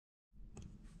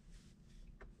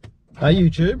Hey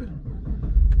YouTube,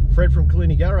 Fred from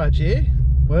Clooney Garage here.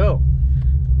 Well,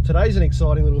 today's an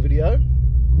exciting little video.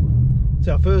 It's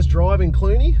our first drive in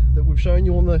Clooney that we've shown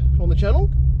you on the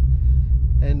channel,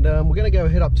 and we're going to go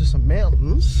head up to some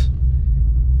mountains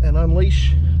and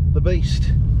unleash the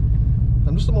beast.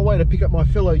 I'm just on my way to pick up my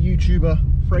fellow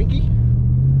YouTuber Frankie,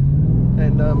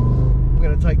 and we're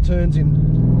going to take turns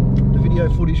in the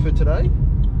video footage for today.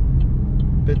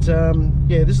 But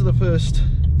yeah, this is the first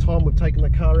time we've taken the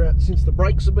car out since the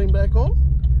brakes have been back on,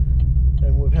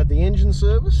 and we've had the engine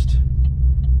serviced,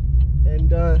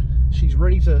 and she's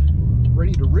ready to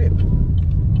rip.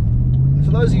 And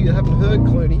for those of you that haven't heard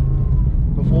Clooney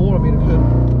before, I mean, I've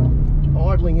heard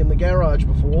idling in the garage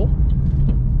before.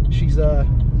 She's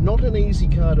not an easy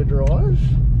car to drive,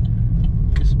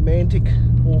 this Mantic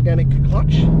organic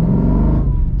clutch,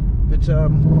 but it's a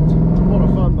lot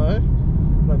of fun though.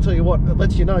 And I tell you what, it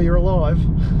lets you know you're alive.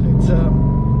 It's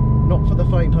not for the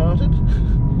faint-hearted,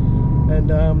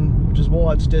 and which is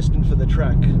why it's destined for the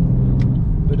track.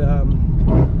 But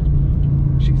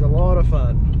she's a lot of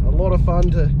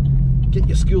fun to get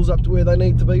your skills up to where they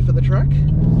need to be for the track.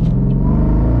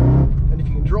 And if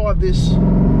you can drive this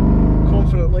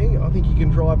confidently, I think you can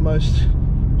drive most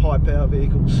high-power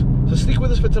vehicles. So stick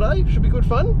with us for today, should be good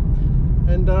fun,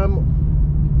 and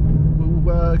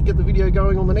we'll get the video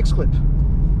going on the next clip.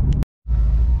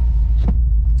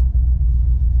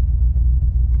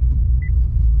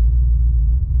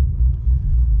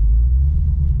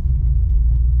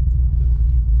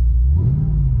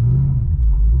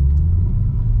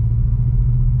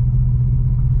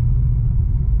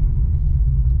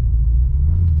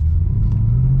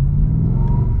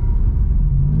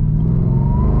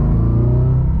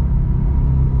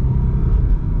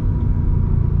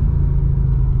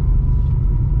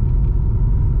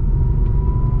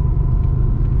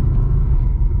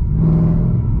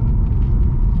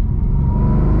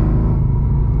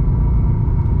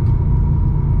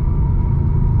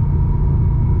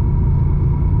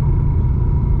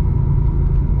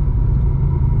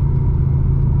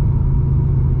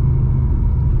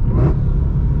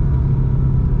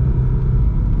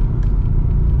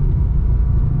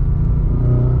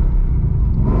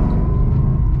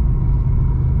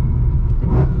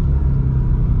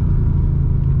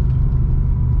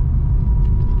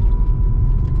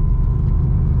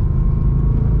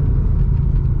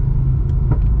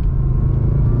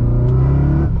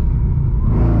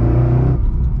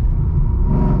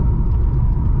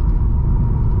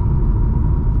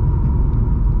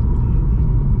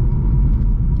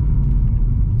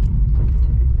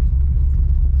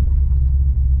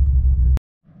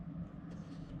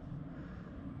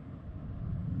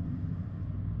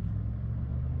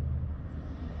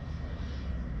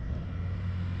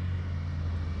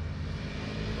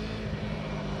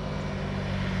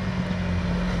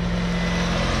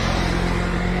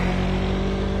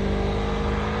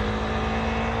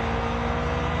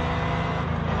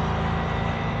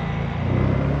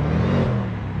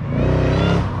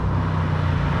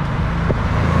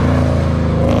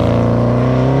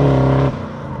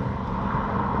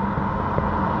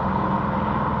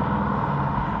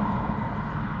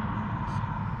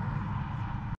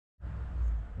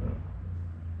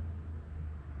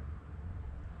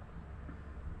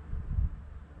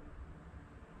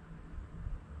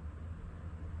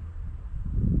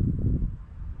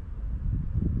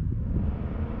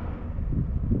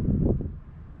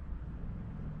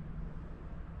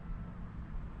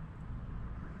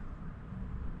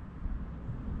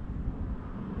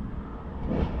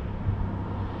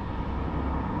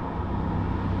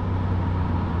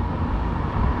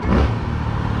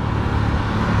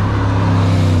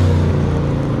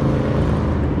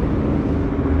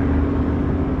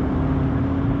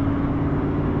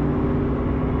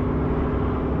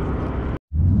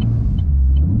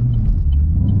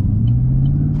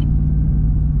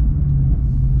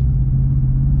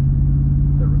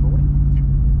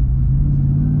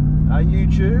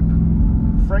 YouTube,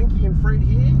 Frankie and Fred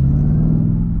here.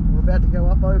 We're about to go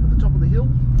up over the top of the hill.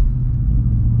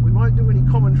 We won't do any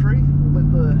commentary, we'll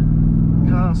let the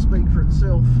car speak for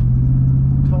itself.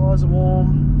 Tyres are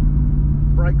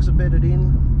warm, brakes are bedded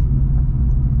in,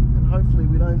 and hopefully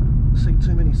we don't see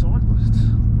too many cyclists.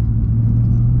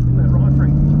 Isn't that right,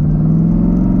 Frankie?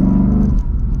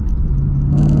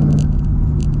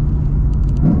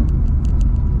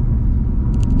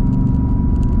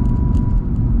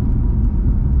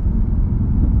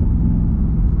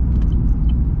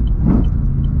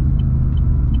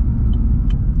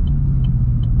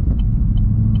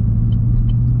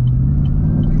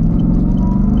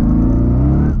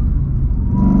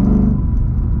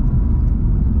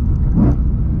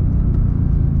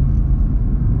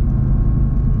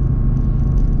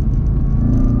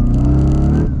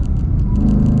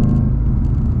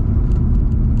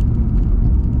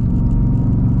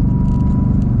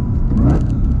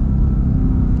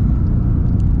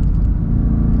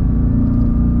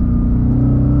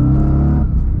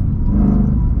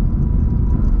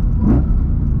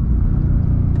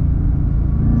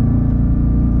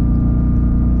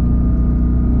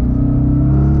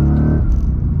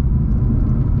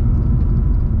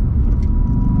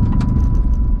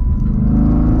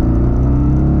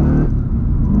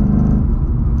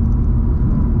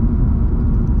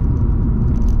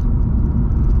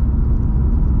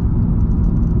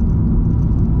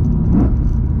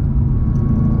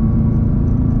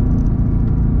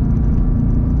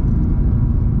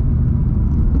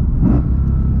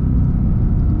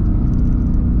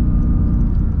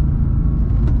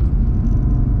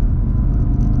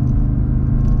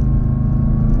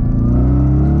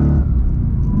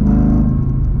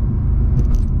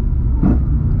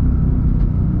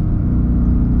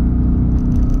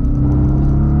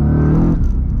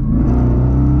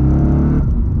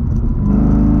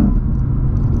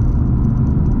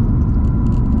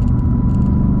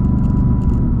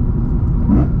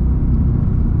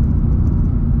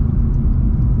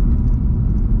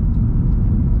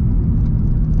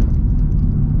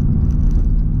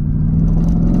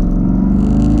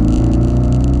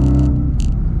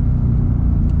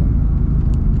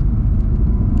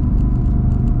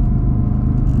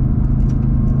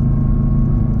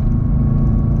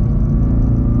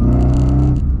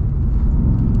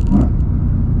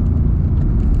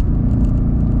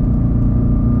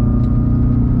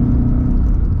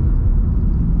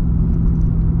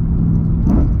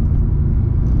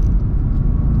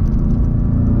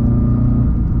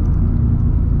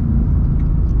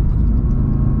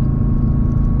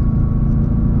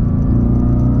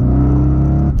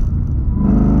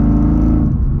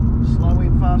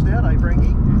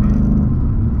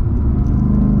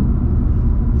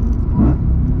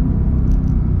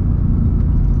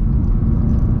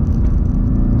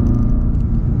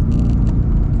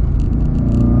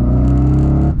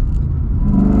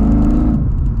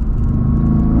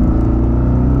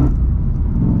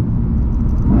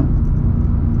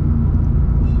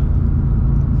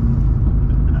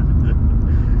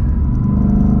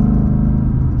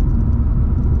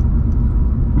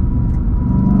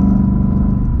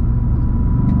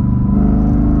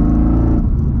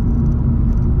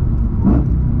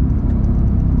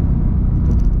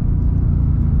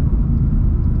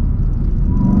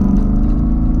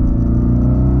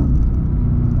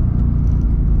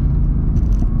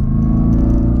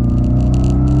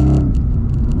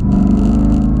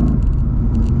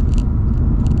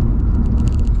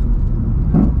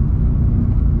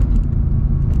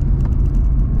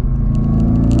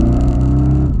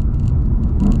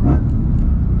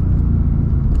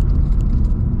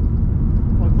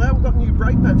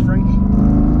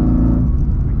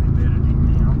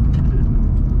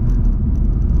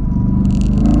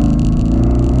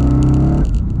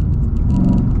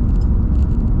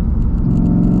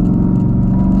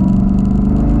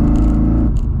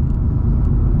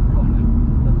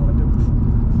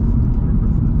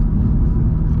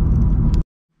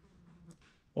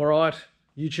 All right,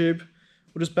 YouTube,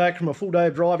 we're just back from a full day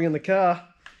of driving in the car,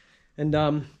 and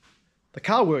the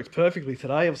car worked perfectly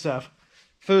today. It was our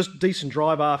first decent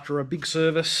drive after a big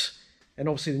service, and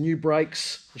obviously the new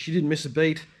brakes. She didn't miss a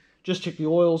beat. Just checked the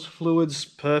oils, fluids,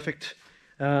 perfect.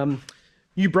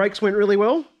 New brakes went really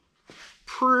well.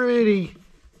 Pretty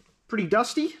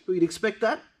dusty, but you'd expect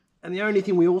that. And the only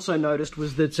thing we also noticed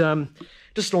was that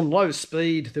just on low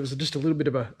speed, there was just a little bit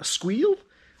of a squeal.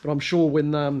 But I'm sure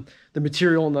when the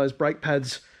material on those brake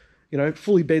pads, you know,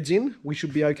 fully beds in, we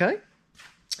should be okay.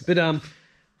 But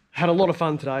had a lot of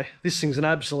fun today. This thing's an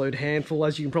absolute handful,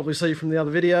 as you can probably see from the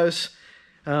other videos.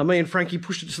 Me and Frankie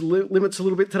pushed it to the limits a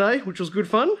little bit today, which was good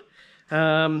fun.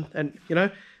 And, you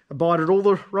know, abided all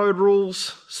the road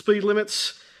rules, speed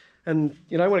limits. And,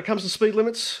 you know, when it comes to speed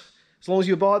limits, as long as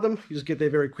you abide them, you just get there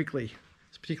very quickly,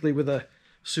 particularly with a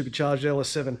Supercharged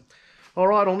LS7. All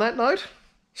right, on that note,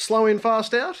 slow in,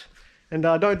 fast out, and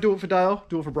don't do it for Dale,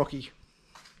 do it for Brocky.